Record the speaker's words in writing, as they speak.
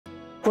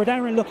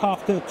Credera look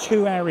after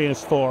two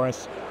areas for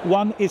us.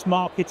 One is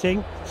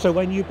marketing, so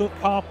when you book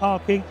car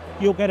parking,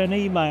 you'll get an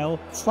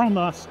email from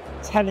us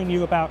telling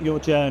you about your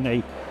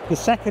journey. The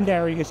second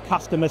area is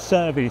customer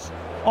service.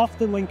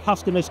 Often when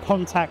customers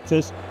contact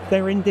us,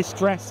 they're in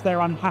distress, they're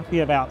unhappy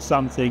about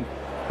something.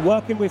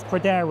 Working with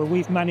Credera,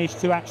 we've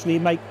managed to actually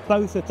make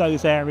both of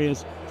those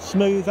areas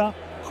smoother,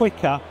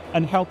 quicker,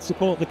 and help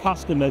support the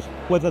customers,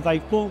 whether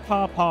they've bought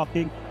car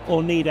parking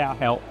or need our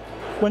help.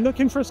 When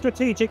looking for a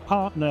strategic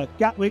partner,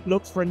 Gatwick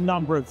looks for a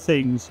number of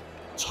things.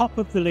 Top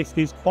of the list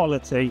is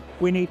quality.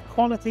 We need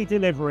quality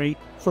delivery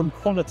from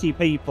quality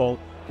people.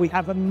 We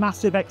have a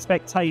massive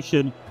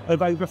expectation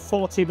of over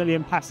 40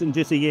 million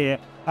passengers a year,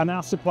 and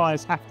our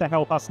suppliers have to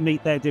help us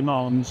meet their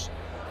demands.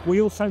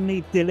 We also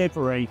need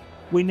delivery.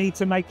 We need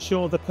to make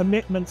sure the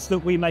commitments that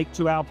we make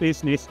to our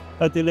business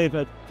are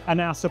delivered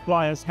and our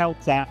suppliers help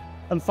that.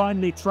 And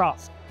finally,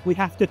 trust. We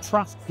have to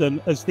trust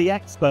them as the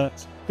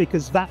experts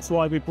because that's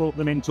why we brought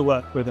them in to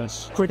work with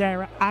us.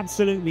 Credera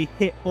absolutely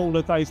hit all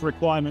of those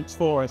requirements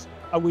for us,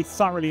 and we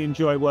thoroughly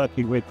enjoy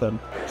working with them.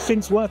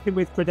 Since working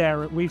with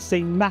Credera, we've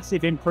seen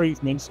massive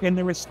improvements in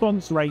the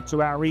response rate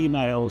to our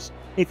emails.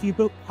 If you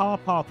book car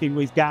parking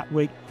with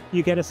Gatwick,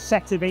 you get a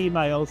set of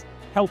emails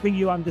helping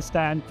you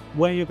understand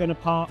where you're going to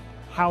park,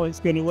 how it's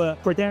going to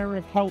work. Credera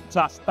have helped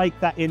us bake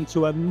that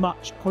into a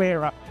much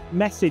clearer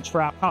message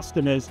for our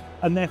customers,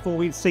 and therefore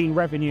we've seen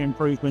revenue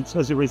improvements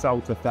as a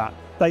result of that.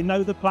 They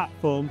know the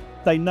platform,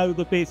 they know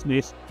the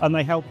business, and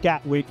they help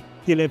Gatwick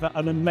deliver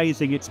an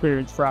amazing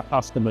experience for our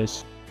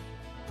customers.